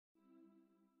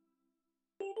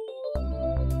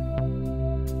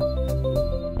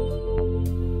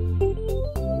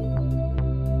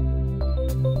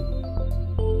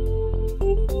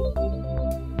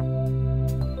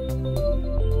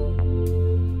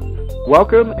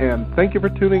Welcome, and thank you for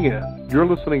tuning in. You're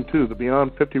listening to the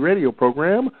Beyond 50 radio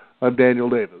program. I'm Daniel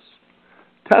Davis.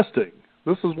 Testing.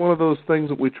 This is one of those things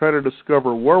that we try to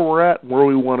discover where we're at and where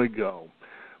we want to go.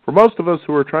 For most of us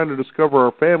who are trying to discover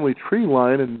our family tree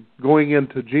line and going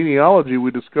into genealogy, we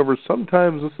discover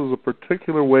sometimes this is a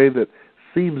particular way that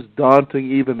seems daunting,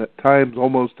 even at times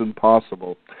almost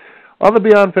impossible. On the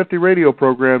Beyond 50 radio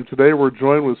program today, we're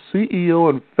joined with CEO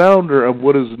and founder of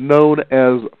what is known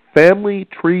as Family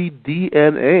Tree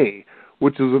DNA,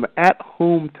 which is an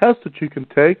at-home test that you can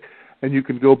take, and you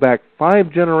can go back 5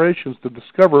 generations to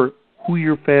discover who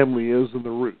your family is and the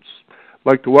roots. I'd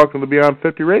like to welcome to the Beyond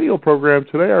 50 radio program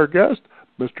today our guest,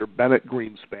 Mr. Bennett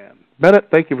Greenspan. Bennett,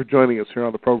 thank you for joining us here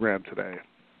on the program today.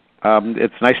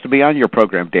 It's nice to be on your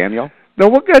program, Daniel. Now,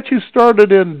 what got you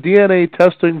started in DNA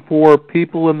testing for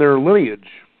people in their lineage?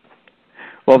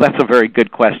 Well, that's a very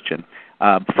good question.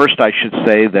 First, I should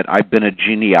say that I've been a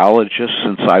genealogist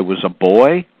since I was a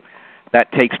boy.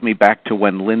 That takes me back to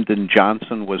when Lyndon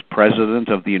Johnson was President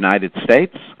of the United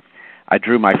States. I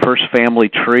drew my first family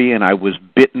tree, and I was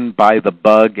bitten by the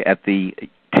bug at the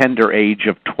tender age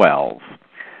of 12.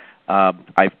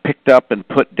 I've picked up and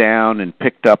put down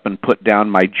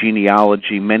my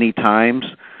genealogy many times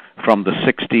from the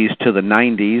 60s to the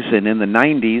 90s, and in the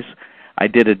 90s, I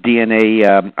did a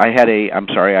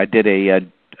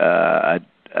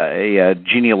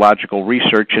genealogical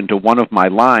research into one of my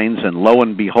lines, and lo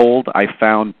and behold, I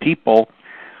found people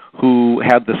who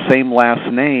had the same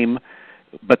last name,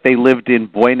 but they lived in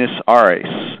Buenos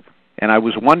Aires. And I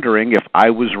was wondering if I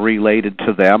was related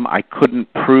to them. I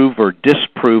couldn't prove or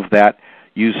disprove that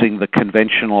using the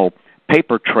conventional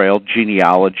paper trail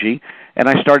genealogy, and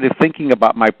I started thinking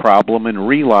about my problem and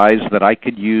realized that I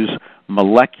could use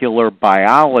molecular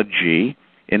biology,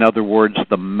 in other words,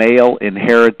 the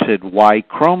male-inherited Y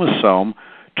chromosome,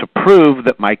 to prove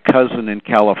that my cousin in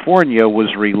California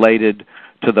was related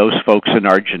to those folks in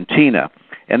Argentina.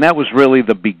 And that was really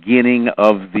the beginning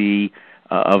of the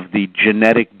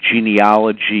genetic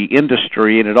genealogy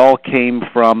industry, and it all came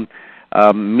from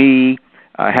me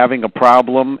having a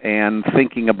problem and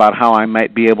thinking about how I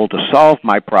might be able to solve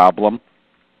my problem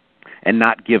and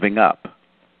not giving up.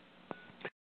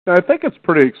 Now, I think it's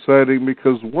pretty exciting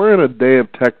because we're in a day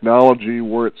of technology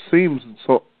where it seems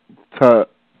so to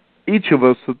each of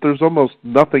us that there's almost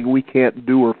nothing we can't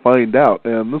do or find out,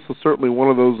 and this is certainly one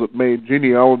of those that made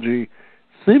genealogy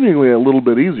seemingly a little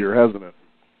bit easier, hasn't it?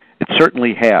 It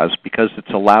certainly has, because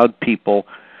it's allowed people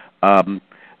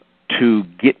to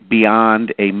get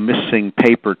beyond a missing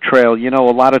paper trail. You know,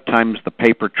 a lot of times the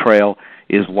paper trail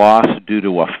is lost due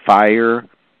to a fire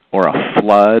or a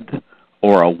flood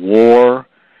or a war,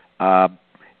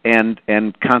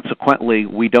 and consequently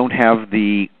we don't have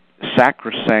the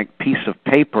sacrosanct piece of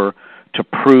paper to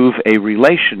prove a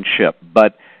relationship.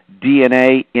 But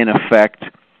DNA, in effect,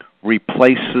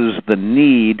 replaces the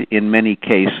need, in many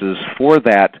cases, for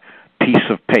that piece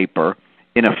of paper.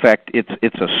 In effect,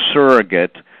 it's a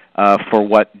surrogate for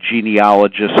what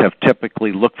genealogists have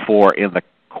typically looked for in the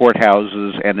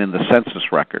courthouses and in the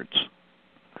census records.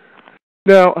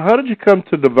 Now, how did you come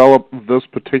to develop this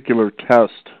particular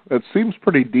test? It seems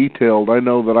pretty detailed. I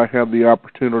know that I had the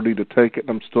opportunity to take it,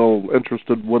 and I'm still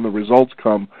interested when the results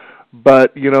come.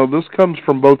 But, you know, this comes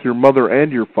from both your mother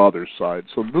and your father's side,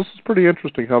 so this is pretty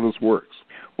interesting how this works.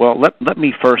 Well, let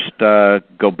me first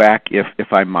go back,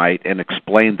 if I might, and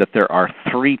explain that there are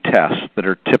 3 tests that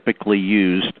are typically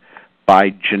used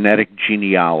by genetic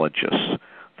genealogists.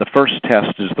 The first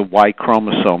test is the Y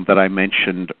chromosome that I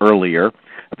mentioned earlier.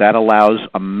 That allows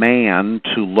a man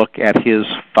to look at his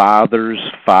father's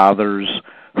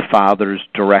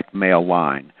direct male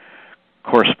line.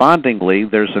 Correspondingly,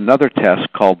 there's another test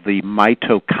called the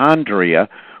mitochondria,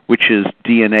 which is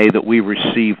DNA that we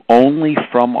receive only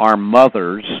from our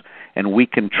mothers, and we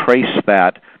can trace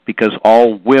that because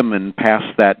all women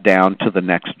pass that down to the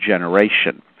next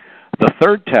generation. The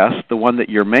third test, the one that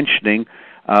you're mentioning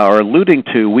or alluding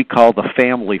to, we call the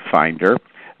Family Finder.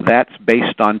 That's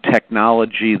based on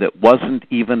technology that wasn't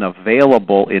even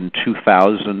available in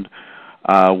 2000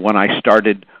 when I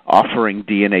started offering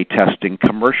DNA testing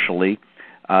commercially.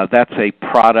 That's a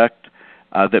product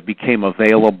that became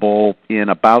available in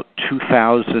about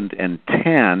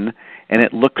 2010, and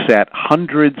it looks at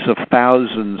hundreds of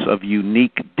thousands of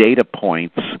unique data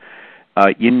points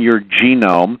in your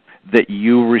genome that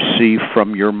you receive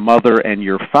from your mother and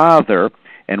your father,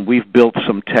 and we've built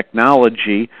some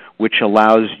technology which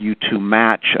allows you to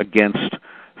match against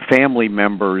family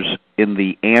members in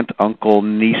the aunt, uncle,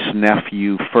 niece,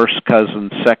 nephew, first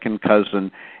cousin, second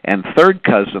cousin, and third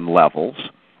cousin levels.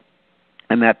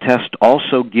 And that test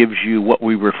also gives you what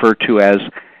we refer to as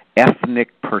ethnic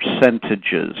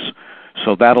percentages.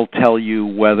 So that'll tell you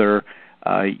whether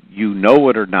you know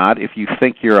it or not. If you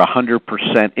think you're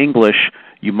 100% English,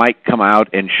 you might come out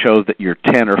and show that you're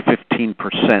 10 or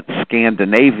 15%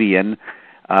 Scandinavian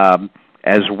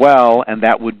as well, and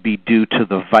that would be due to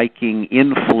the Viking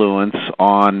influence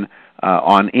on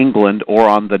England or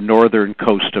on the northern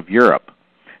coast of Europe.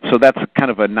 So that's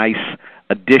kind of a nice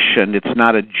addition. It's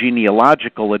not a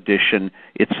genealogical addition.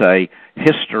 It's a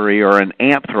history or an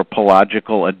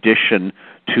anthropological addition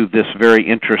to this very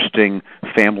interesting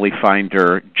Family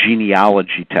Finder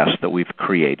genealogy test that we've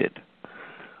created.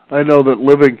 I know that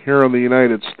living here in the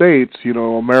United States, you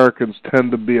know, Americans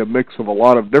tend to be a mix of a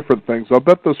lot of different things. I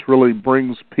bet this really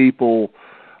brings people,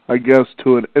 I guess,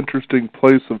 to an interesting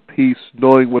place of peace,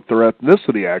 knowing what their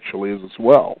ethnicity actually is as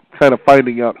well, kind of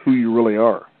finding out who you really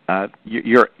are.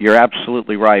 You're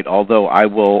absolutely right. Although I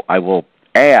will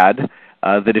add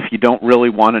that if you don't really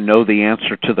want to know the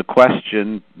answer to the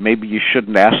question, maybe you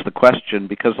shouldn't ask the question,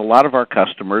 because a lot of our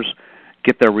customers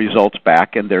get their results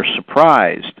back and they're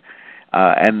surprised.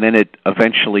 And then it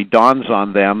eventually dawns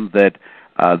on them that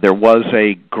there was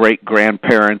a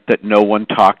great-grandparent that no one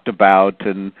talked about,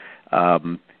 and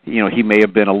he may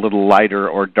have been a little lighter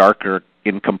or darker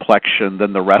in complexion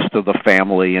than the rest of the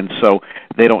family, and so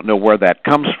they don't know where that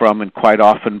comes from. And quite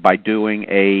often, by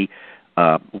doing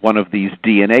one of these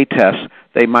DNA tests,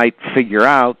 they might figure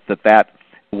out that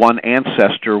one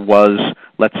ancestor was,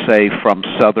 let's say, from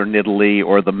southern Italy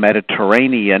or the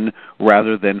Mediterranean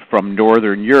rather than from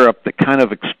northern Europe. That kind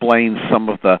of explains some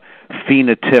of the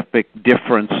phenotypic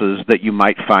differences that you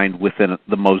might find within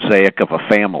the mosaic of a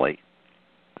family.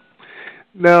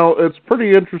 Now, it's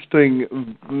pretty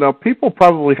interesting. Now, people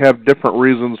probably have different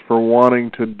reasons for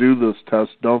wanting to do this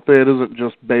test, don't they? It isn't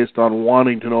just based on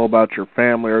wanting to know about your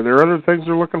family. Are there other things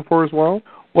they're looking for as well?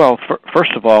 Well,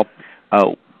 first of all,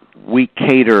 we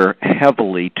cater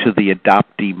heavily to the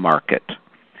adoptee market.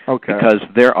 Okay. Because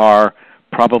there are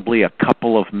probably a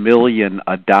couple of million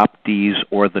adoptees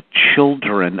or the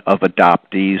children of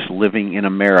adoptees living in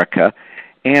America,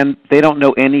 and they don't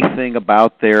know anything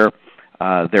about their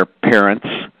parents,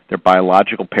 their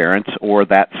biological parents, or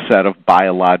that set of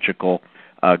biological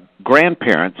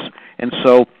grandparents. And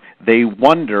so they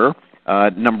wonder,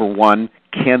 number one,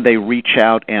 can they reach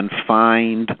out and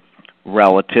find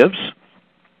relatives?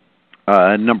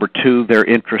 Number two, they're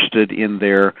interested in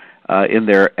their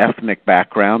ethnic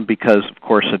background because, of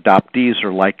course, adoptees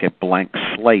are like a blank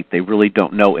slate. They really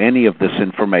don't know any of this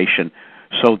information.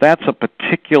 So that's a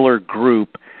particular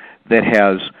group that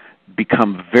has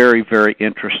become very, very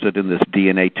interested in this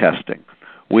DNA testing.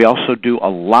 We also do a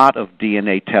lot of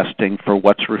DNA testing for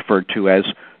what's referred to as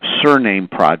surname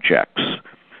projects.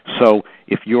 So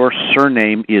if your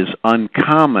surname is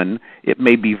uncommon, it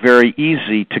may be very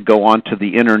easy to go onto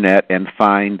the Internet and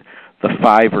find the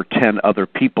 5 or 10 other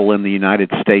people in the United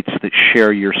States that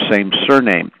share your same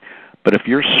surname. But if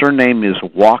your surname is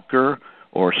Walker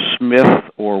or Smith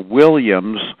or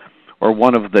Williams or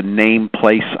one of the name,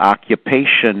 place,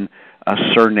 occupation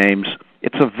surnames,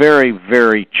 it's a very,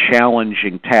 very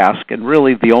challenging task, and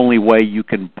really the only way you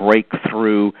can break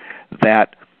through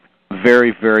that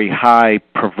very, very high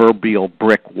proverbial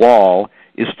brick wall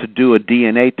is to do a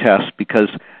DNA test, because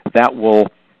that will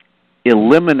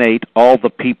eliminate all the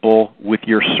people with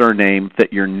your surname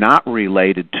that you're not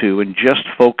related to and just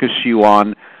focus you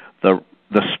on the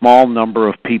small number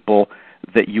of people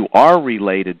that you are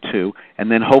related to,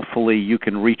 and then hopefully you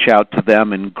can reach out to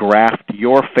them and graft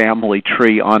your family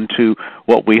tree onto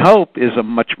what we hope is a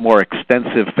much more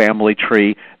extensive family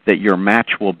tree that your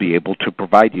match will be able to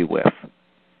provide you with.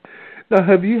 Now,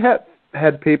 have you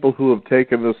had people who have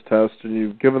taken this test and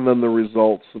you've given them the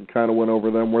results and kind of went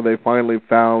over them where they finally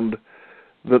found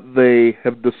that they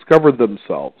have discovered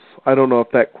themselves? I don't know if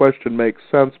that question makes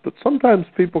sense, but sometimes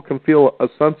people can feel a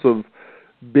sense of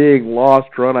being lost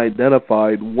or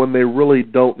unidentified when they really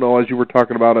don't know, as you were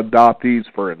talking about adoptees,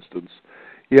 for instance,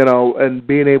 and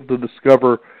being able to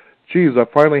discover, geez, I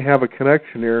finally have a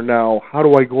connection here. Now, how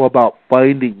do I go about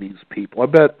finding these people? I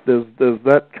bet, is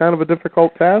that kind of a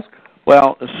difficult task?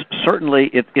 Well, certainly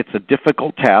it's a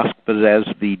difficult task, but as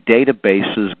the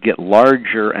databases get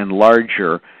larger and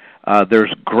larger,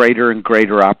 there's greater and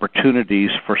greater opportunities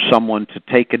for someone to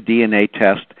take a DNA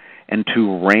test and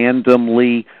to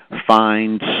randomly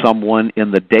find someone in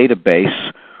the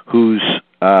database who's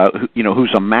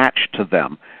a match to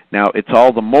them. Now, it's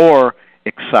all the more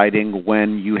exciting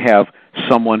when you have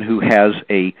someone who has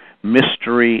a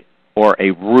mystery or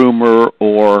a rumor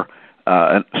or,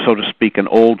 so to speak, an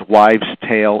old wives'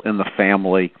 tale in the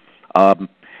family.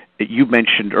 You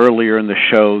mentioned earlier in the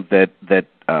show that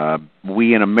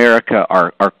we in America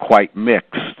are quite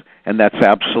mixed, and that's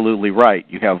absolutely right.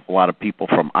 You have a lot of people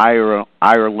from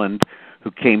Ireland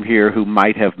who came here who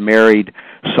might have married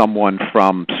someone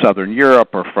from Southern Europe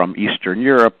or from Eastern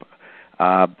Europe,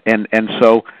 and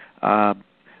so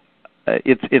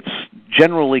it's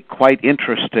generally quite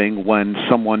interesting when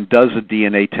someone does a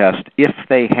DNA test if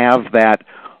they have that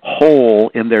hole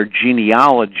in their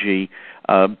genealogy.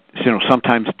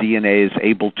 Sometimes DNA is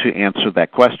able to answer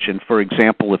that question. For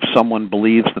example, if someone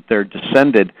believes that they're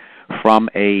descended from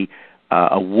a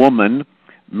woman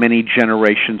many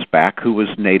generations back who was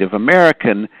Native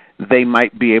American, they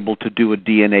might be able to do a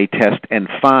DNA test and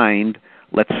find,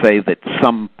 let's say, that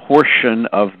some portion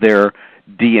of their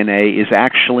DNA is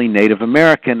actually Native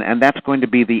American, and that's going to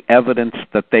be the evidence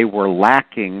that they were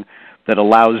lacking that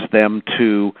allows them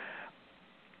to,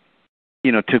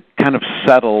 to kind of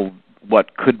settle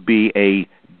what could be a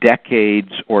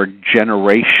decades or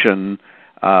generation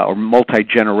or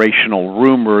multi-generational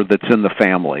rumor that's in the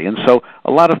family. And so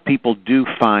a lot of people do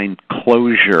find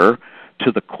closure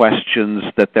to the questions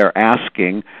that they're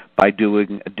asking by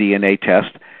doing a DNA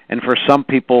test. And for some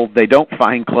people, they don't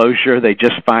find closure. They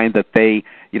just find that they,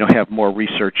 have more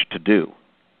research to do.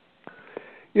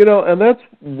 And that's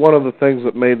one of the things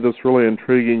that made this really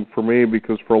intriguing for me,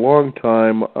 because for a long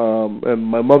time, and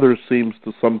my mother seems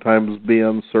to sometimes be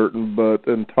uncertain, but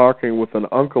in talking with an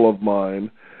uncle of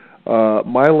mine,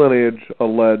 my lineage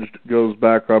alleged goes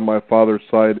back on my father's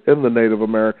side in the Native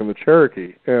American, the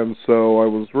Cherokee. And so I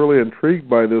was really intrigued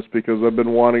by this because I've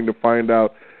been wanting to find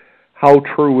out how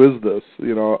true is this.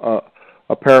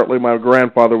 Apparently my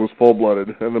grandfather was full-blooded,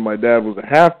 and then my dad was a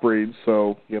half-breed,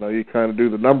 so, you kind of do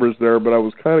the numbers there. But I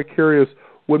was kind of curious,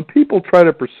 when people try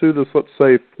to pursue this, let's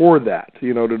say, for that,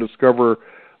 to discover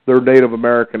their Native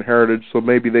American heritage, so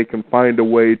maybe they can find a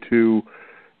way to,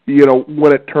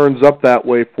 when it turns up that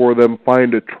way for them,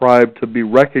 find a tribe to be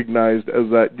recognized as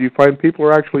that. Do you find people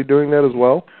are actually doing that as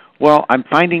well? Well, I'm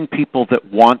finding people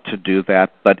that want to do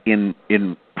that, but in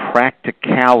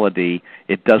practicality,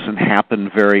 it doesn't happen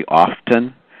very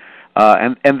often.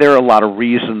 And there are a lot of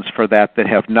reasons for that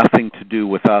have nothing to do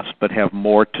with us, but have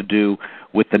more to do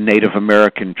with the Native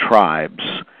American tribes.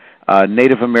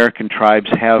 Native American tribes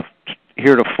have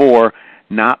heretofore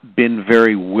not been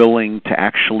very willing to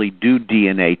actually do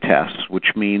DNA tests, which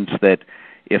means that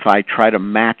if I try to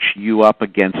match you up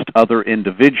against other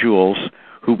individuals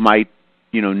who might,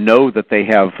 know that they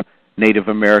have Native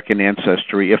American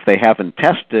ancestry, if they haven't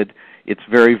tested, it's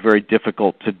very, very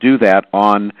difficult to do that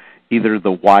on either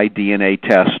the Y-DNA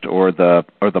test or the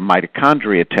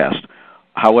mitochondria test.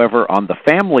 However, on the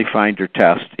Family Finder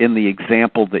test, in the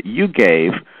example that you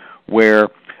gave, where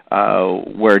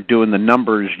doing the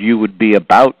numbers, you would be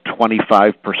about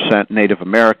 25% Native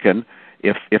American,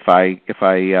 if I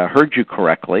heard you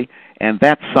correctly, and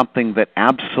that's something that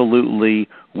absolutely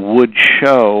would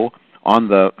show on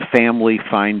the Family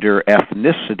Finder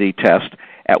ethnicity test,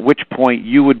 at which point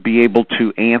you would be able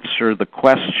to answer the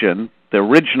question, the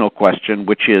original question,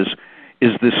 which is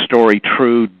this story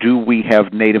true? Do we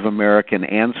have Native American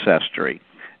ancestry?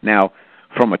 Now,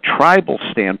 from a tribal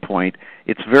standpoint,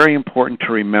 it's very important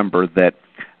to remember that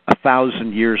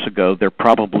 1,000 years ago, there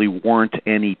probably weren't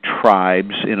any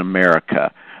tribes in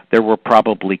America. There were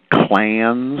probably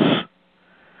clans,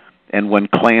 and when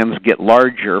clans get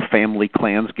larger, family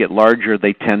clans get larger,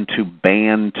 they tend to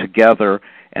band together,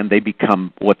 and they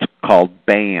become what's called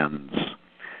bands.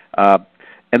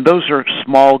 And those are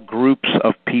small groups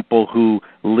of people who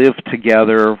live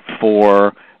together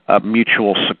for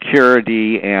mutual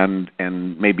security and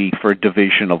maybe for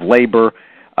division of labor.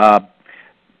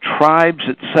 Tribes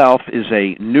itself is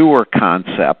a newer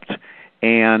concept,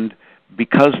 and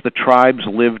because the tribes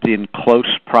lived in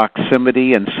close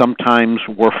proximity and sometimes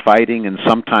were fighting and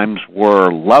sometimes were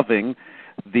loving,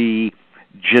 the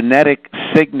genetic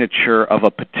signature of a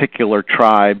particular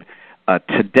tribe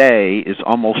today is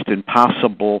almost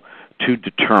impossible to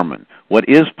determine. What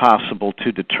is possible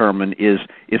to determine is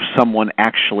if someone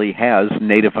actually has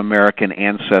Native American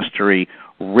ancestry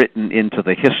written into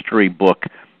the history book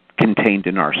contained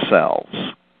in our cells.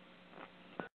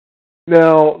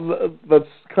 Now, that's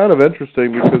kind of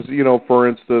interesting because, for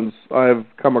instance, I've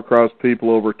come across people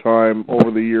over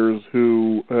the years,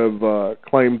 who have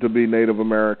claimed to be Native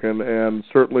American, and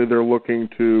certainly they're looking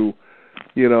to,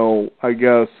 I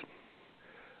guess,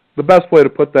 the best way to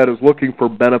put that is looking for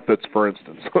benefits, for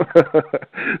instance. So,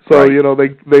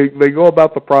 right. They go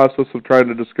about the process of trying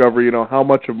to discover, how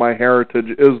much of my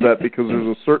heritage is that, because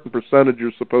there's a certain percentage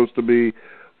you're supposed to be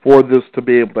for this to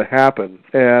be able to happen.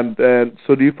 And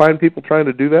so do you find people trying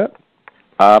to do that?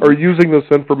 Or using this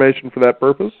information for that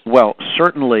purpose? Well,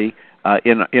 certainly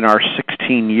in our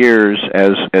 16 years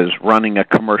as running a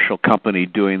commercial company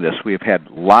doing this, we have had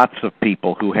lots of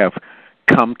people who have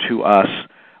come to us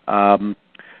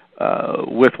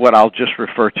with what I'll just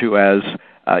refer to as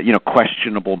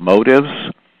questionable motives,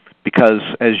 because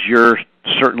as you're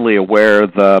certainly aware,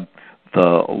 the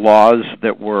laws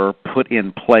that were put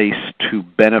in place to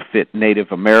benefit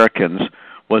Native Americans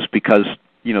was because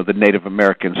the Native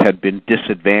Americans had been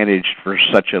disadvantaged for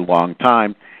such a long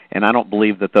time, and I don't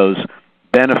believe that those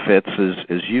benefits,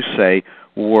 as you say,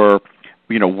 were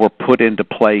put into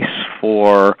place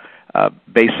for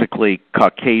basically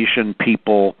Caucasian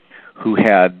people who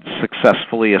had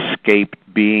successfully escaped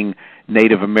being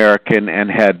Native American and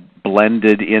had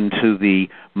blended into the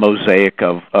mosaic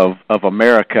of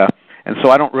America. And so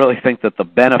I don't really think that the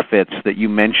benefits that you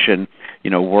mentioned,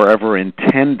 were ever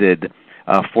intended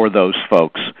for those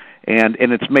folks. And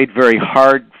it's made very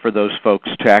hard for those folks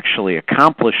to actually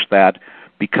accomplish that,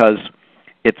 because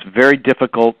it's very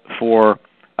difficult for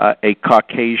a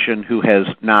Caucasian who has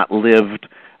not lived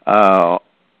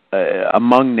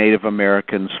among Native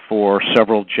Americans for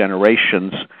several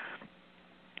generations,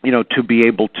 to be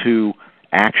able to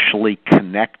actually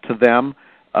connect to them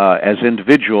as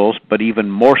individuals, but even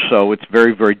more so, it's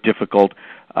very, very difficult,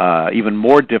 even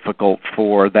more difficult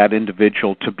for that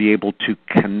individual to be able to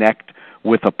connect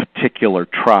with a particular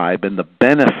tribe. And the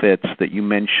benefits that you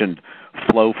mentioned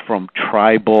flow from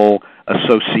tribal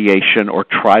association or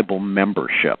tribal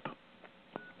membership.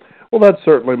 Well, that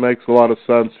certainly makes a lot of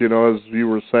sense. As you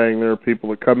were saying, there are people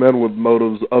that come in with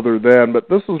motives other than, but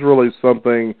this is really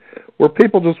something where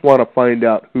people just want to find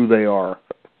out who they are.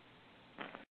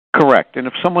 Correct. And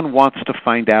if someone wants to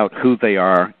find out who they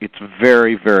are, it's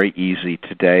very, very easy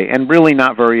today and really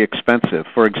not very expensive.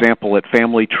 For example, at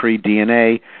Family Tree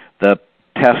DNA, the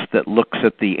test that looks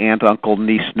at the aunt, uncle,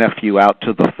 niece, nephew out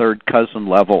to the third cousin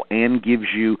level and gives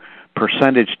you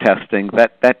percentage testing,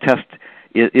 that test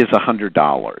is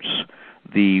 $100.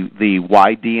 The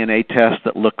Y-DNA test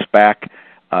that looks back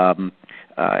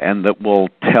and that will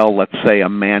tell, let's say, a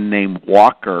man named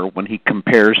Walker, when he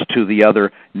compares to the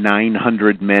other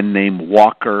 900 men named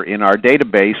Walker in our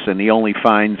database, and he only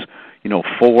finds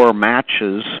 4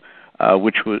 matches,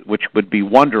 which would be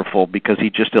wonderful, because he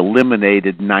just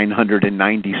eliminated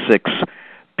 996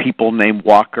 people named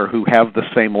Walker who have the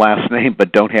same last name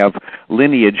but don't have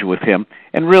lineage with him.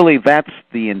 And really, that's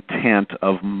the intent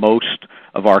of most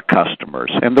of our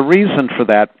customers. And the reason for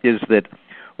that is that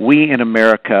we in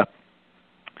America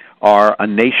are a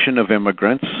nation of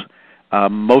immigrants.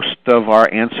 Most of our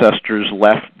ancestors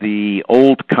left the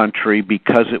old country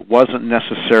because it wasn't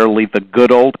necessarily the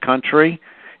good old country.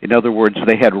 In other words,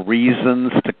 they had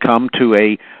reasons to come to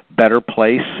a better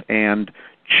place and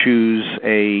choose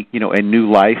a new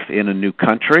life in a new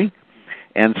country.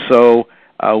 And so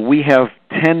we have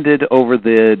tended over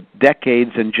the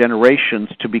decades and generations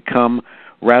to become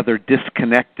rather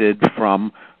disconnected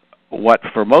from what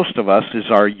for most of us is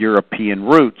our European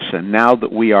roots. And now that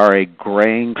we are a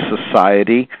graying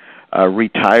society,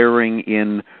 retiring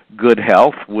in good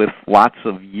health with lots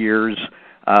of years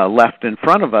left in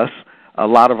front of us, a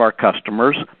lot of our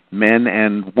customers, men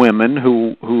and women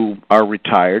who are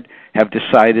retired, have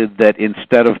decided that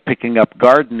instead of picking up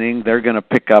gardening, they're going to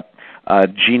pick up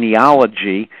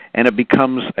genealogy, and it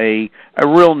becomes a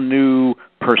real new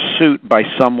pursuit by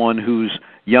someone who's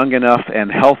young enough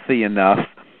and healthy enough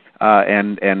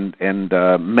and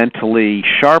mentally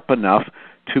sharp enough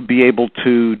to be able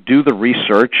to do the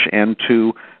research and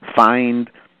to find,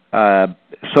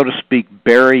 so to speak,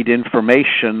 buried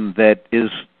information that is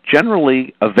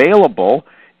generally available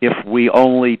if we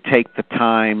only take the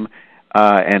time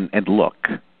and look.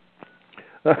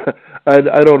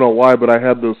 I don't know why, but I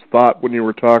had this thought when you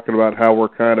were talking about how we're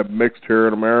kind of mixed here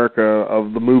in America,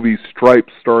 of the movie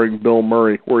Stripes starring Bill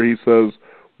Murray, where he says,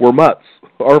 "We're mutts.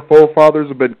 Our forefathers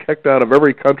have been kicked out of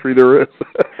every country there is."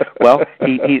 Well,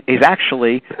 he's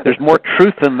actually, there's more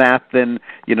truth in that than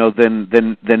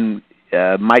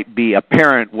might be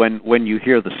apparent when you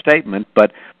hear the statement.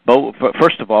 But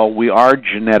first of all, we are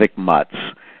genetic mutts.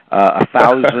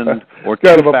 1,000 or 2,000.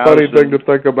 Kind of a funny thing to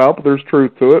think about, but there's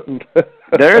truth to it.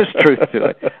 There is truth to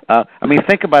it.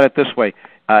 Think about it this way.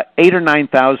 8,000 or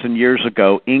 9,000 years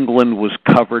ago, England was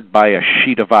covered by a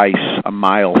sheet of ice a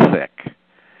mile thick,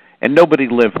 and nobody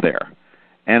lived there.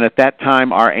 And at that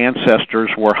time, our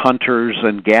ancestors were hunters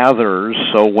and gatherers,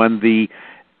 so when the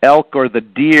elk or the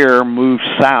deer moved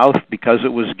south because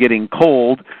it was getting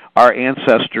cold, our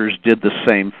ancestors did the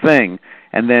same thing.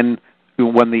 And then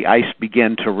when the ice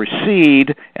began to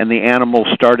recede and the animals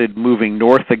started moving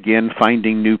north again,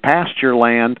 finding new pasture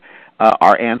land,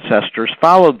 our ancestors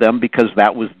followed them because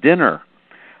that was dinner.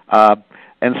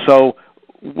 And so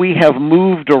we have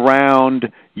moved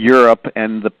around Europe,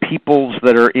 and the peoples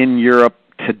that are in Europe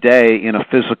today in a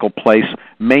physical place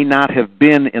may not have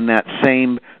been in that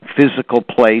same physical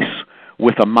place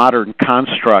with a modern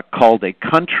construct called a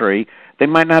country. They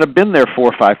might not have been there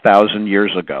 4,000 or 5,000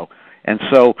 years ago. And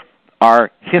so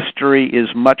our history is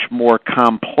much more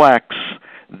complex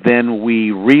than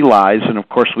we realize, and of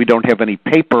course we don't have any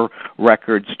paper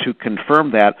records to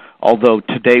confirm that, although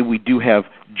today we do have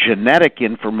genetic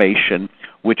information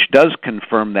which does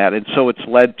confirm that, and so it's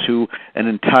led to an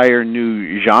entire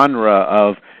new genre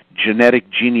of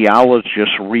genetic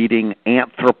genealogists reading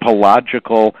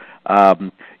anthropological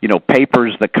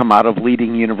papers that come out of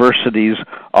leading universities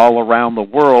all around the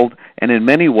world, and in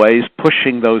many ways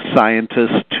pushing those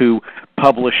scientists to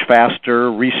publish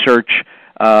faster, research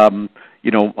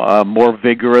more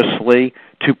vigorously,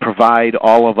 to provide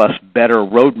all of us better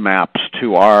roadmaps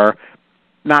to our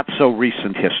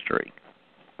not-so-recent history.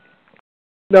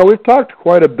 Now, we've talked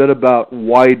quite a bit about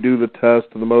why do the test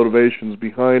and the motivations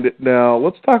behind it. Now,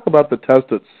 let's talk about the test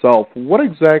itself. What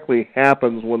exactly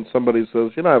happens when somebody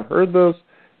says, I've heard this,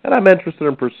 and I'm interested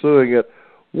in pursuing it?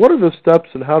 What are the steps,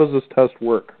 and how does this test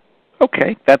work?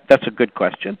 Okay, that's a good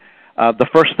question. The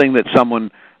first thing that someone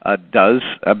does,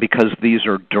 because these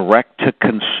are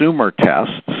direct-to-consumer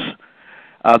tests,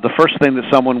 the first thing that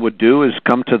someone would do is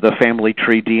come to the Family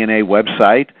Tree DNA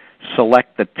website,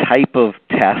 select the type of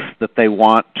test that they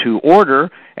want to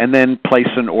order, and then place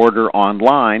an order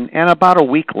online. And about a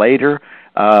week later,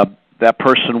 that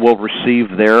person will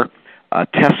receive their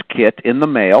test kit in the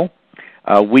mail.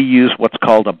 We use what's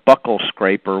called a buccal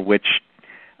scraper, which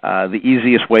the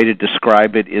easiest way to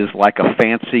describe it is like a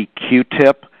fancy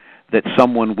Q-tip that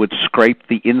someone would scrape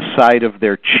the inside of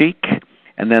their cheek,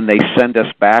 and then they send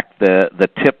us back the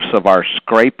tips of our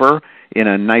scraper in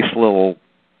a nice little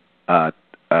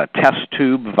test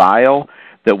tube vial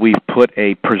that we've put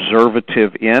a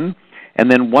preservative in.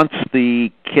 And then once the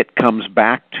kit comes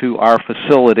back to our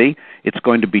facility, it's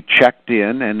going to be checked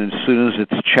in, and as soon as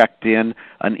it's checked in,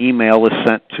 an email is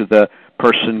sent to the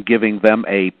person giving them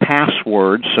a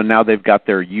password. So now they've got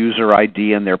their user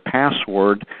ID and their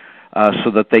password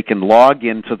so that they can log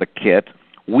into the kit.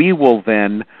 We will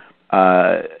then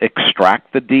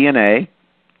extract the DNA,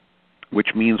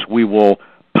 which means we will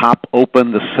pop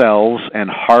open the cells and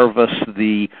harvest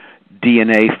the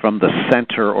DNA from the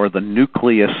center or the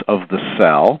nucleus of the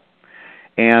cell.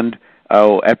 And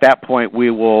at that point,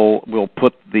 we'll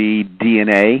put the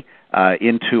DNA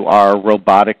into our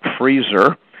robotic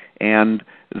freezer, and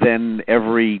then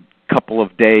every couple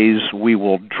of days we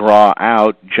will draw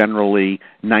out generally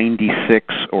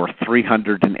 96 or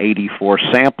 384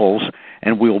 samples,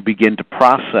 and we will begin to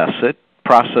process it.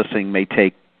 Processing may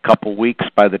take a couple weeks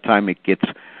by the time it gets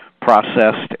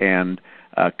processed and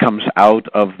comes out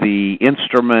of the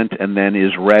instrument and then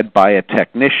is read by a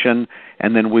technician,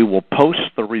 and then we will post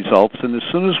the results. And as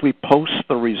soon as we post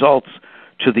the results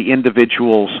to the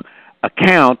individual's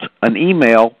account, an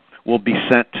email will be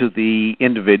sent to the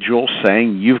individual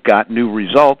saying, you've got new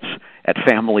results at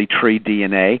Family Tree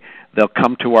DNA. They'll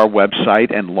come to our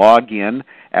website and log in,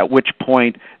 at which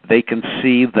point they can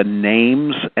see the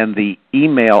names and the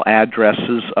email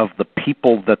addresses of the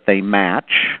people that they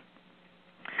match.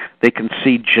 They can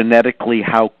see genetically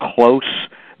how close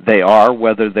they are,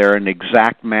 whether they're an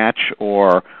exact match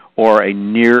or a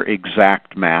near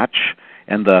exact match.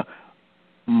 And the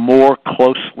more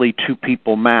closely two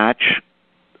people match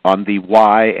on the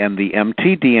Y and the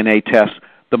mtDNA test,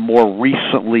 the more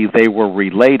recently they were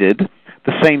related.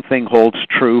 The same thing holds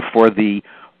true for the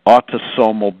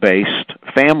autosomal-based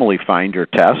family finder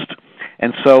test.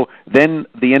 And so then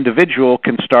the individual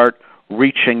can start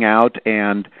reaching out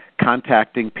and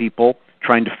contacting people,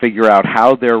 trying to figure out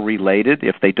how they're related.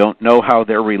 If they don't know how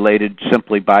they're related,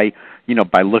 simply by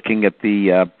looking at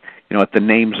the at the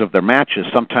names of their matches.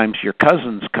 Sometimes your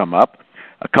cousins come up.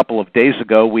 A couple of days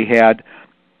ago, we had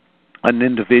an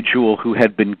individual who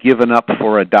had been given up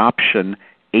for adoption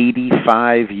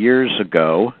 85 years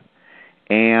ago,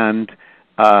 and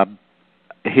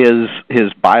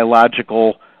his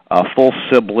biological full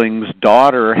sibling's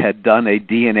daughter had done a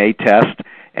DNA test,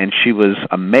 and she was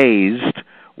amazed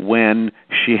when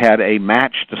she had a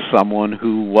match to someone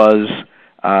who was,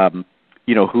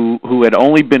 who had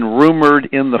only been rumored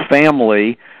in the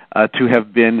family to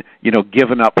have been,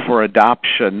 given up for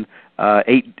adoption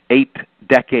eight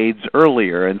decades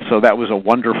earlier. And so that was a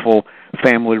wonderful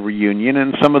family reunion.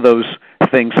 And some of those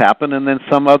things happen, and then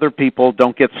some other people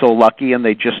don't get so lucky, and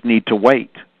they just need to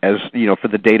wait, for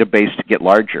the database to get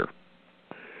larger.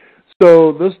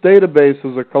 So this database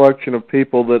is a collection of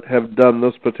people that have done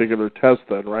this particular test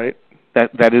then, right?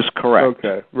 That is correct.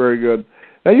 Okay, very good.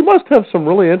 Now you must have some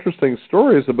really interesting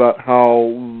stories about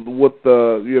what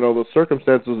the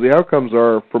circumstances, the outcomes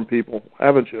are from people,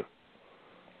 haven't you?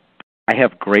 I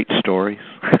have great stories.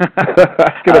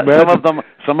 I can imagine.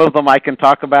 Some of them I can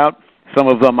talk about. Some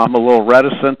of them I'm a little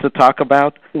reticent to talk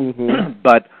about. Mm-hmm.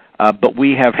 But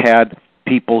we have had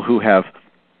people who have,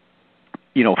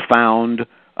 found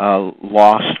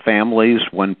lost families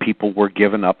when people were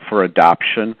given up for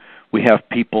adoption. We have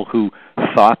people who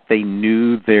thought they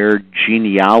knew their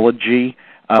genealogy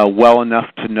well enough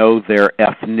to know their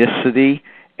ethnicity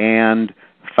and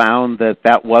found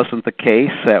that wasn't the case,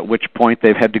 at which point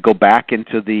they've had to go back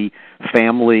into the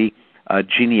family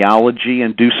genealogy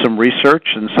and do some research,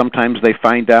 and sometimes they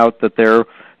find out that there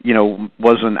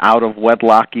was an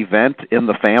out-of-wedlock event in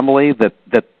the family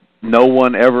that no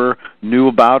one ever knew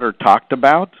about or talked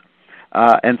about.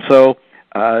 And so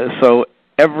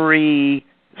every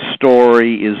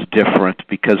story is different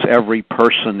because every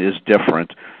person is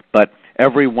different, but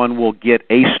everyone will get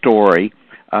a story,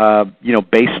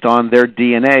 based on their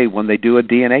DNA when they do a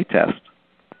DNA test.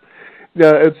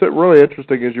 Yeah, it's really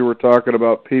interesting as you were talking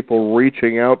about people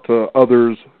reaching out to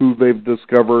others who they've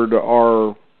discovered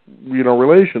are,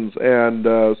 relations. And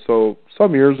so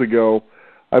some years ago,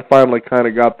 I finally kind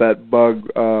of got that bug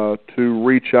to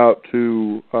reach out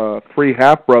to 3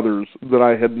 half-brothers that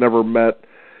I had never met,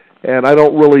 and I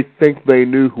don't really think they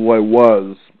knew who I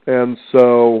was. And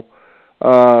so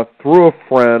through a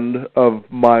friend of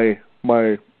my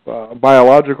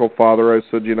biological father, I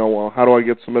said, well, how do I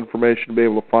get some information to be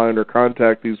able to find or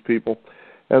contact these people?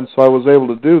 And so I was able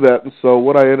to do that. And so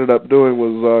what I ended up doing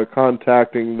was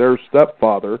contacting their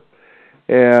stepfather.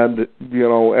 And,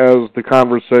 as the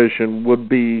conversation would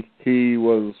be, he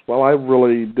was, well, I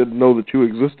really didn't know that you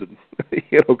existed,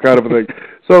 kind of a thing.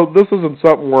 So this isn't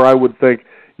something where I would think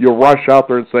you'll rush out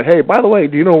there and say, hey, by the way,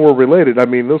 do you know we're related? I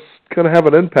mean, this can have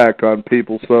an impact on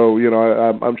people. So,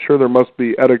 I'm sure there must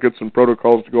be etiquettes and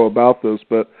protocols to go about this.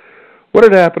 But what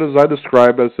had happened is I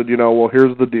described, I said, well,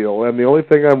 here's the deal. And the only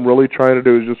thing I'm really trying to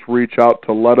do is just reach out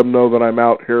to let them know that I'm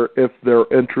out here. If they're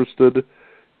interested,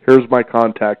 here's my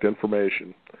contact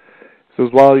information. He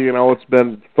says, well, it's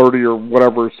been 30 or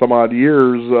whatever some odd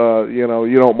years,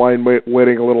 you don't mind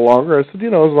waiting a little longer? I said,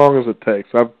 as long as it takes.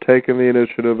 I've taken the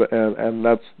initiative, and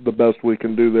that's the best we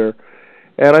can do there.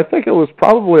 And I think it was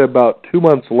probably about 2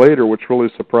 months later, which really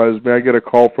surprised me, I get a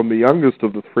call from the youngest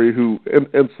of the 3, who,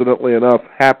 incidentally enough,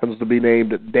 happens to be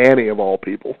named Danny, of all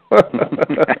people.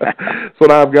 So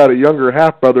now I've got a younger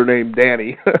half-brother named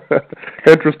Danny.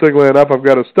 Interestingly enough, I've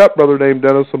got a stepbrother named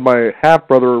Dennis, and my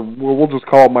half-brother, we'll just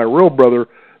call him my real brother,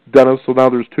 Dennis. So now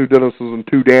there's 2 Dennises and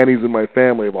 2 Dannys in my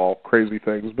family, of all crazy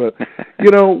things. But,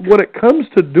 when it comes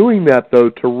to doing that, though,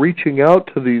 to reaching out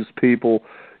to these people,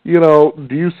 do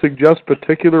you suggest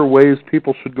particular ways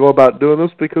people should go about doing this?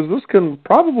 Because this can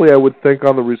probably, I would think,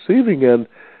 on the receiving end,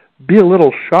 be a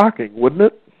little shocking, wouldn't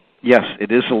it? Yes,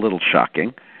 it is a little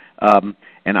shocking.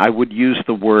 And I would use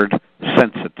the word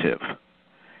sensitive.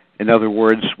 In other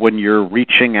words, when you're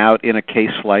reaching out in a case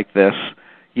like this,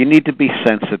 you need to be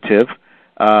sensitive.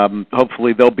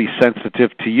 Hopefully they'll be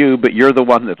sensitive to you, but you're the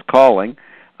one that's calling.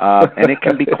 And it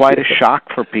can be quite a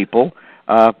shock for people.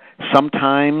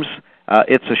 Sometimes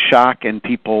it's a shock and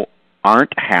people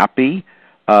aren't happy,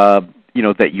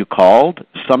 that you called.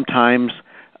 Sometimes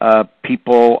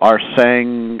people are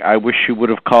saying, I wish you would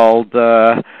have called,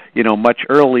 much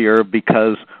earlier,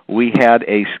 because we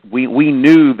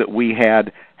knew that we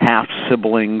had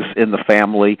half-siblings in the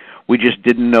family. We just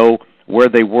didn't know where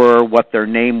they were, what their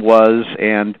name was,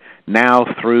 and now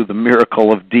through the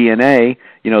miracle of DNA,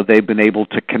 they've been able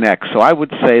to connect. So I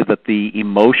would say that the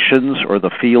emotions or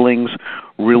the feelings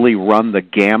really run the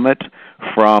gamut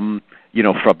from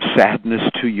sadness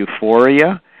to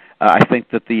euphoria. I think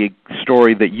that the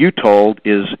story that you told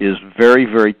is very,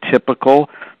 very typical,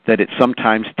 that it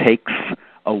sometimes takes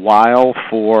a while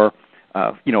for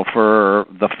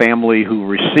the family who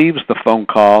receives the phone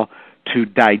call to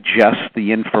digest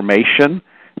the information,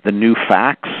 the new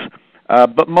facts.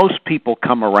 But most people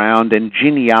come around, and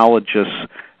genealogists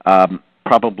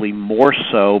probably more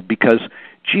so, because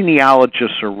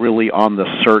genealogists are really on the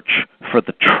search for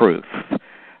the truth.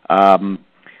 And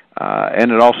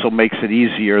it also makes it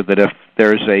easier that if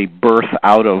there's a birth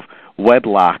out of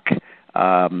wedlock,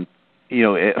 found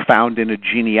in a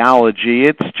genealogy,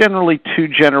 it's generally 2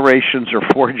 generations or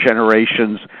 4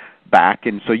 generations back,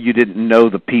 and so you didn't know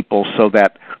the people, so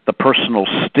that the personal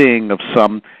sting of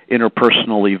some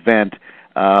interpersonal event,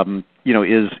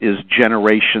 is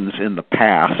generations in the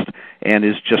past, and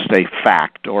is just a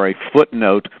fact or a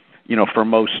footnote, for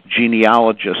most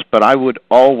genealogists. But I would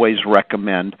always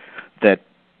recommend that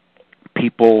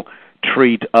people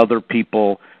treat other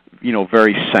people,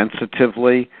 very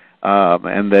sensitively,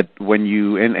 and that when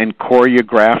you and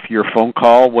choreograph your phone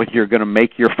call, what you're going to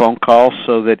make your phone call,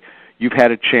 so that you've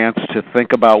had a chance to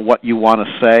think about what you want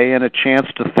to say and a chance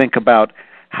to think about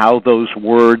how those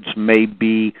words may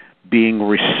be being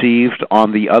received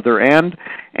on the other end,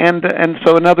 and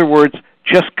so in other words,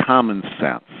 just common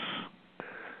sense.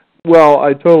 Well,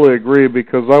 I totally agree,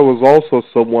 because I was also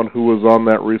someone who was on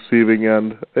that receiving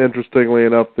end. Interestingly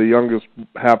enough, the youngest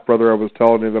half-brother I was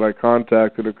telling you that I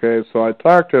contacted, okay, so I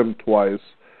talked to him twice,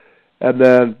 and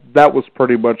then that was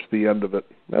pretty much the end of it,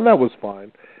 and that was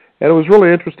fine. And it was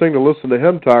really interesting to listen to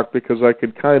him talk, because I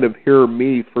could kind of hear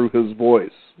me through his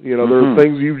voice. There are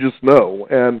things you just know.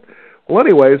 And, well,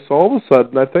 anyway, so all of a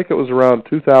sudden, I think it was around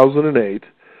 2008,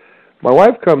 my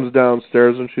wife comes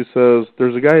downstairs and she says,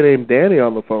 "There's a guy named Danny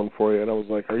on the phone for you." And I was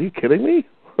like, "Are you kidding me?"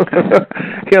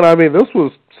 And I mean, this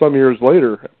was some years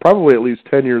later, probably at least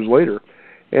 10 years later.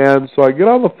 And so I get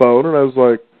on the phone and I was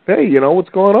like, "Hey, what's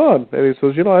going on?" And he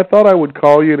says, "I thought I would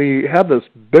call you." And he had this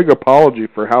big apology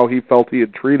for how he felt he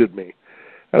had treated me.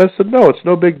 And I said, "No, it's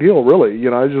no big deal, really.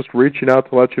 I was just reaching out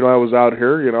to let you know I was out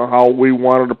here, how we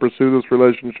wanted to pursue this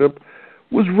relationship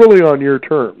was really on your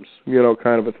terms,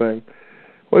 kind of a thing."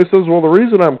 Well, he says, "Well, the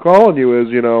reason I'm calling you is,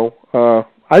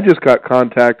 I just got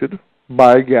contacted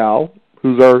by a gal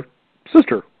who's our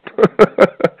sister."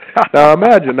 Now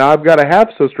imagine, I've got a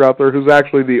half-sister out there who's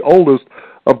actually the oldest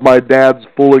of my dad's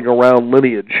fooling around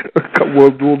lineage.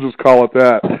 We'll just call it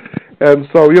that. And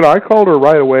so, I called her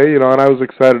right away, and I was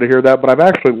excited to hear that, but I've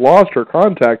actually lost her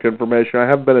contact information. I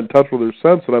haven't been in touch with her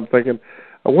since, and I'm thinking,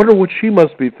 I wonder what she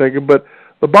must be thinking. But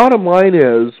the bottom line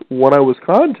is, when I was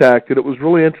contacted, it was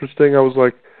really interesting. I was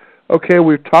like, okay,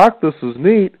 we've talked, this is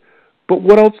neat, but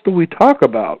what else do we talk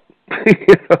about?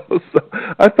 So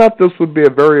I thought this would be a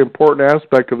very important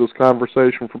aspect of this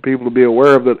conversation for people to be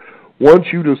aware of, that once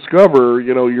you discover,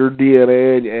 your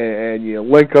DNA and you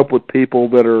link up with people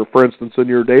that are, for instance, in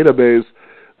your database,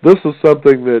 this is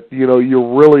something that,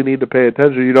 you really need to pay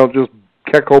attention. You don't just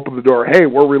kick open the door, "Hey,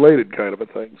 we're related," kind of a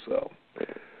thing. So.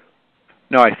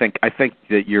 No, I think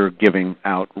that you're giving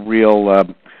out real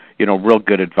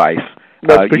good advice.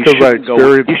 That's because I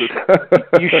experienced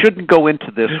it. You shouldn't go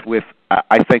into this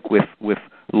with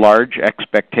large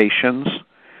expectations,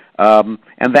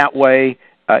 and that way,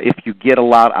 if you get a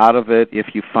lot out of it,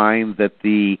 if you find that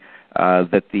the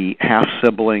half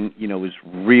sibling, is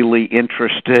really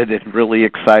interested and really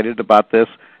excited about this,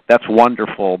 that's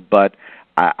wonderful. But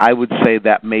I would say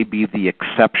that may be the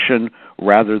exception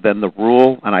rather than the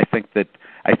rule, and I think that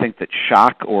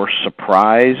shock or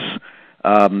surprise,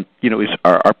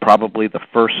 are probably the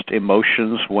first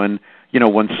emotions when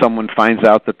someone finds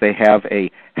out that they have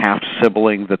a half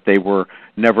sibling that they were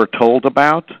never told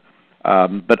about.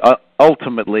 But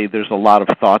ultimately, there's a lot of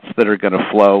thoughts that are going to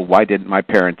flow. Why didn't my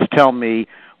parents tell me?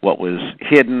 What was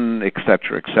hidden, et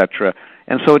cetera, et cetera.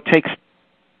 And so it takes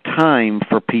time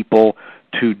for people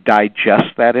to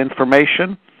digest that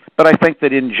information. But I think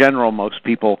that in general, most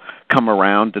people come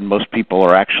around, and most people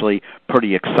are actually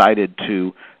pretty excited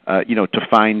to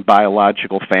find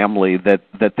biological family that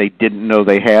they didn't know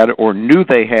they had, or knew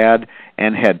they had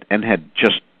and had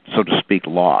just, so to speak,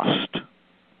 lost.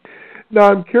 Now,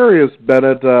 I'm curious,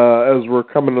 Bennett, as we're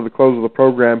coming to the close of the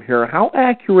program here, how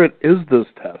accurate is this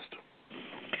test?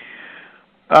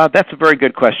 That's a very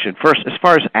good question. First, as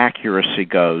far as accuracy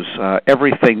goes,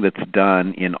 everything that's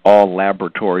done in all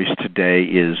laboratories today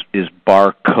is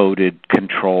bar-coded,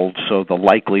 controlled, so the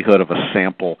likelihood of a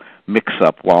sample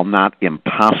mix-up, while not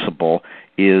impossible,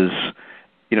 is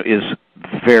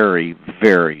very,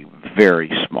 very,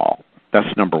 very small.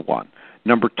 That's number one.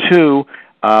 Number two,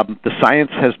 the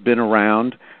science has been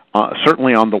around,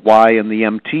 certainly on the Y and the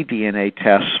mtDNA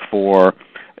tests for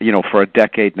a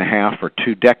decade and a half or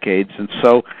 2 decades, and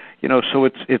so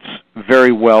it's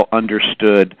very well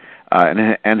understood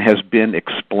and has been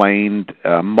explained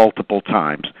multiple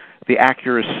times. The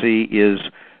accuracy is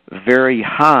very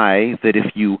high that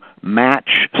if you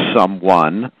match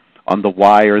someone on the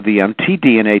Y or the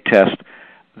mtDNA test,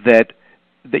 that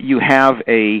you have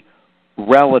a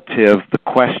relative. The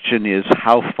question is,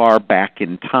 how far back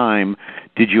in time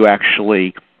did you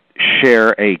actually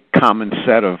share a common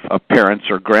set of parents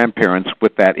or grandparents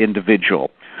with that individual?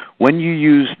 When you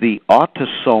use the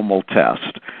autosomal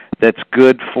test, that's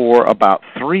good for about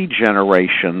 3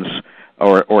 generations,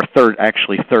 or third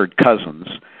cousins.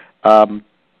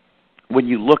 When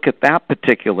you look at that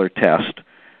particular test,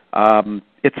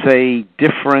 it's a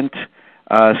different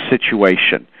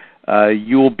situation.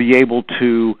 You'll be able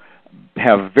to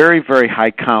have very, very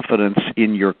high confidence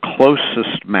in your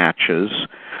closest matches,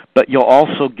 but you'll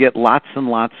also get lots and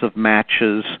lots of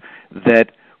matches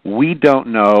that we don't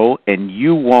know and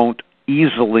you won't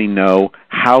easily know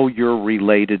how you're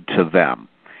related to them.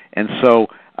 And so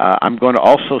I'm going to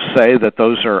also say that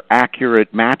those are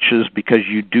accurate matches because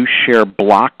you do share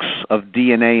blocks of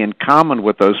DNA in common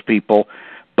with those people,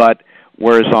 but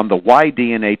whereas on the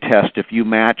Y-DNA test, if you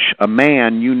match a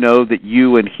man, you know that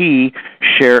you and he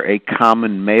share a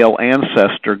common male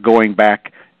ancestor going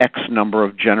back X number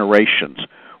of generations.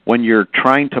 When you're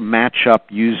trying to match up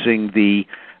using the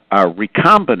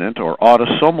recombinant or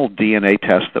autosomal DNA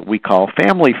test that we call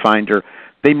Family Finder,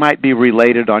 they might be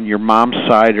related on your mom's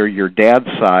side or your dad's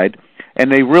side,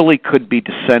 and they really could be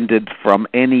descended from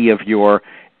any of your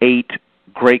 8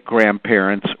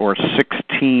 great-grandparents or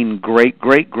 16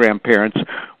 great-great-grandparents,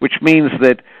 which means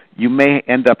that you may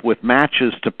end up with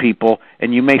matches to people,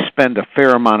 and you may spend a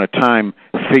fair amount of time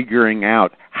figuring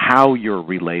out how you're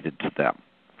related to them.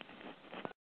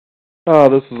 Oh,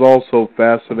 this is also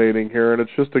fascinating here, and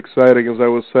it's just exciting. As I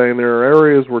was saying, there are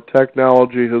areas where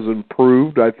technology has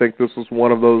improved. I think this is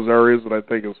one of those areas that I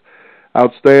think is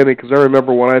outstanding, because I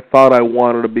remember when I thought I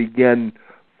wanted to begin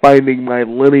finding my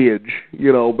lineage,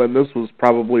 but this was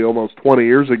probably almost 20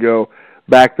 years ago.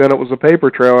 Back then it was a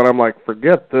paper trail, and I'm like,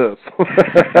 forget this.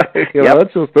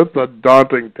 Yep. That's a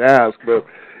daunting task, but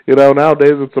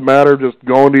nowadays it's a matter of just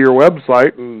going to your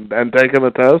website and taking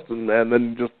the test and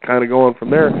then just kind of going from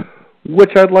there,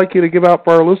 which I'd like you to give out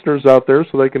for our listeners out there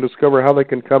so they can discover how they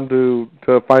can come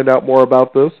to find out more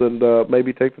about this and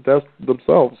maybe take the test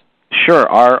themselves. Sure.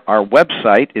 Our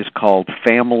website is called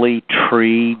Family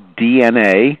Tree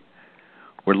DNA.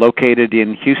 We're located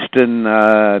in Houston,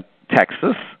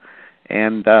 Texas,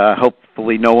 and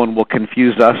hopefully no one will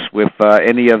confuse us with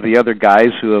any of the other guys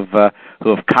who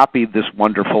have copied this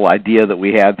wonderful idea that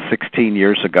we had 16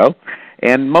 years ago.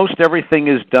 And most everything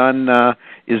is done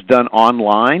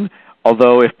online.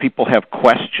 Although if people have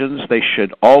questions, they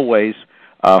should always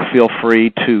feel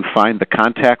free to find the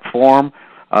contact form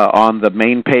on the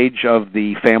main page of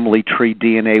the Family Tree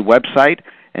DNA website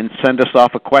and send us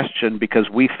off a question, because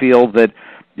we feel that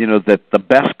that the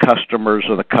best customers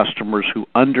are the customers who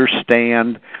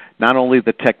understand not only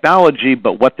the technology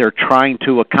but what they're trying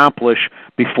to accomplish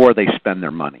before they spend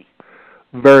their money.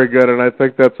 Very good, and I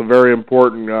think that's a very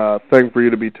important thing for you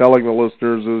to be telling the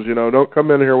listeners is, don't come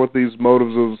in here with these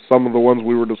motives of some of the ones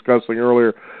we were discussing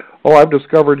earlier. Oh, I've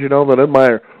discovered, that in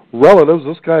my relatives,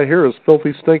 this guy here is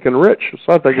filthy, stinking rich,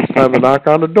 so I think it's time to knock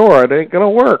on the door. It ain't going to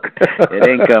work. It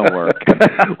ain't going to work.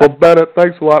 Well, Bennett,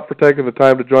 thanks a lot for taking the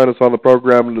time to join us on the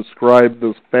program and describe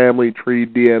this Family Tree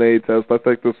DNA test. I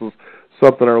think this is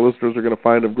something our listeners are going to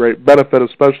find of great benefit,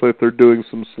 especially if they're doing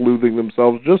some sleuthing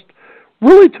themselves, just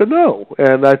really to know.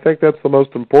 And I think that's the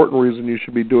most important reason you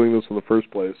should be doing this in the first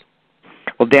place.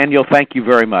 Well, Daniel, thank you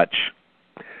very much.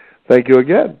 Thank you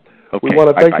again. Okay, we want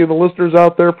to thank bye-bye. you, the listeners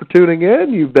out there, for tuning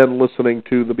in. You've been listening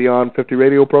to the Beyond 50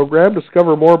 Radio program.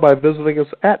 Discover more by visiting us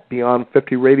at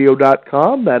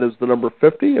beyond50radio.com. That is the number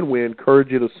 50, and we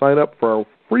encourage you to sign up for our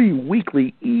free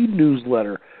weekly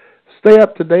e-newsletter. Stay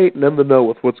up to date and in the know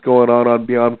with what's going on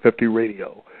Beyond 50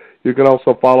 Radio. You can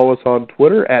also follow us on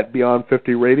Twitter at Beyond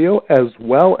 50 Radio, as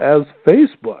well as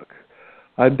Facebook.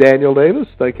 I'm Daniel Davis.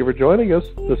 Thank you for joining us.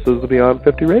 This is the Beyond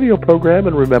 50 Radio program,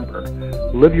 and remember,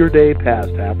 live your day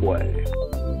past halfway.